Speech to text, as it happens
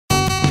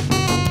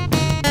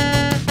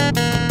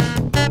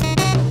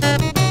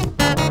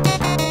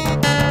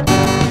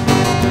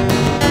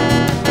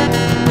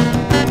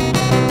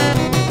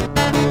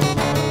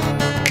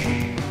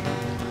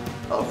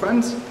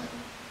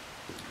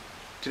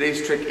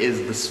Today's trick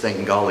is the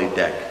Svengali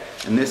deck,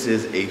 and this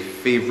is a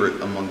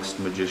favorite amongst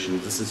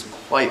magicians. This is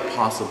quite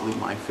possibly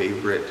my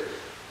favorite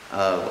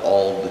of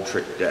all the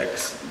trick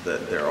decks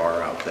that there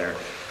are out there.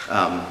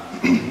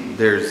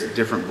 There's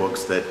different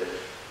books that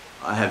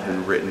have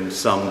been written,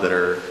 some that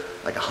are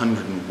like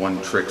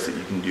 101 tricks that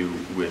you can do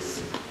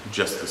with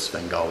just the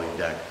Svengali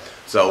deck.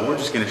 So we're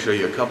just going to show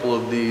you a couple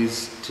of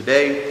these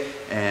today,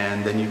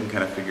 and then you can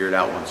kind of figure it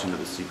out once you know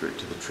the secret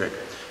to the trick.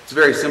 It's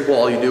very simple.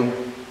 All you do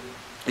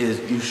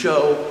is you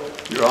show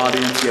your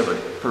audience, you have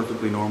a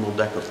perfectly normal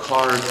deck of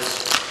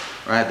cards,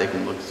 right? They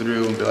can look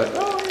through and be like,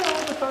 oh yeah,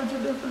 all the cards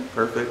are different.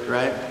 Perfect,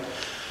 right?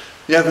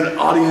 You have an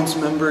audience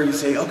member, you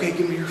say, okay,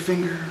 give me your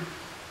finger.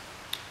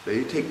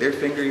 They take their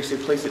finger, you say,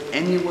 place it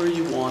anywhere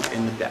you want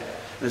in the deck.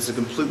 And it's a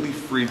completely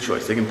free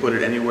choice. They can put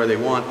it anywhere they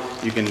want.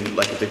 You can,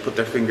 like if they put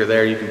their finger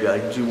there, you can be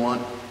like, do you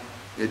want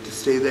it to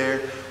stay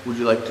there? Would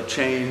you like to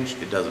change?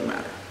 It doesn't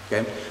matter,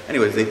 okay?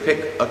 Anyways, they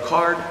pick a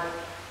card,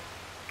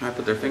 I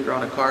put their finger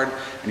on a card,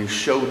 and you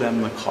show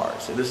them the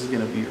card. So this is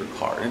gonna be your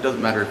card. And it doesn't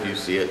matter if you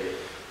see it.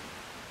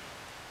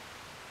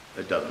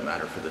 It doesn't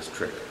matter for this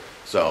trick.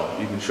 So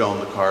you can show them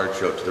the card,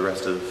 show it to the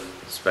rest of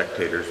the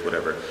spectators,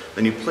 whatever.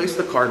 Then you place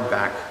the card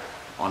back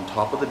on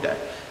top of the deck.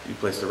 You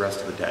place the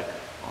rest of the deck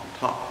on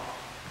top.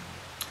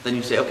 Then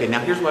you say, okay, now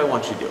here's what I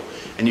want you to do.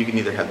 And you can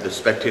either have the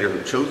spectator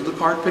who chose the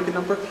card pick a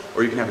number,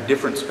 or you can have a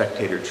different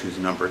spectator choose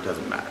a number. It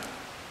doesn't matter.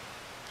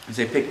 You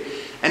say, pick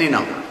any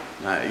number.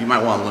 You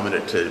might want to limit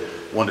it to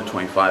 1 to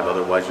 25,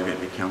 otherwise you're going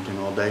to be counting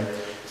all day.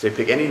 Say,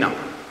 pick any number.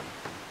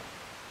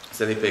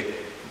 Say they pick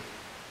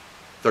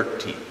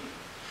 13.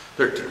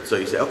 13. So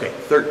you say, okay,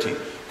 13. You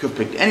could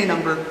pick any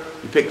number,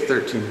 you pick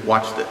 13,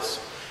 watch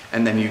this.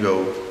 And then you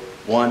go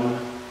 1,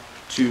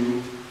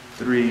 2,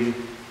 3,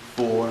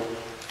 4,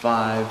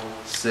 5,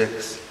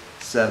 6,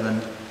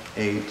 7,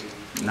 8,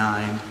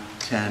 9,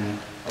 10,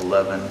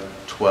 11,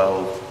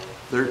 12,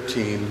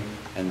 13,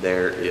 and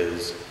there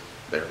is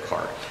their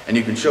card. And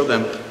you can show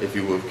them if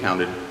you would have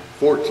counted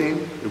 14,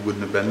 it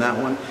wouldn't have been that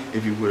one.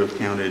 If you would have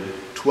counted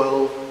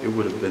 12, it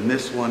would have been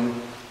this one.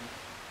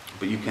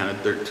 But you counted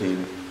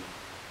 13,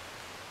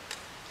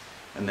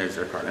 and there's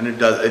their card. And it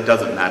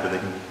doesn't matter, they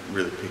can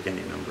really pick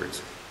any number.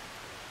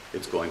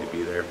 It's going to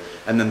be there.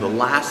 And then the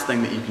last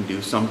thing that you can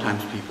do,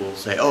 sometimes people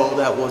say, oh,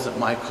 that wasn't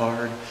my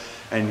card.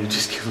 And you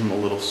just give them a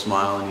little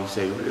smile and you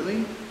say,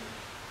 really?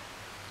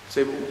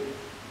 Say, well,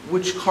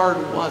 which card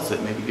was it?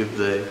 Maybe give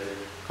the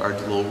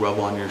cards a little rub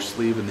on your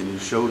sleeve, and then you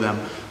show them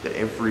that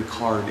every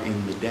card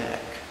in the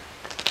deck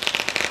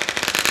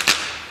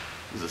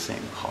is the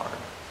same card.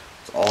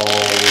 It's all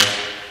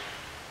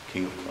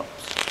King of Clubs.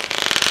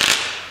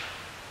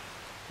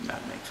 And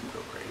that makes them go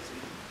crazy.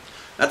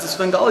 That's a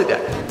Svengali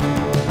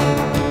deck.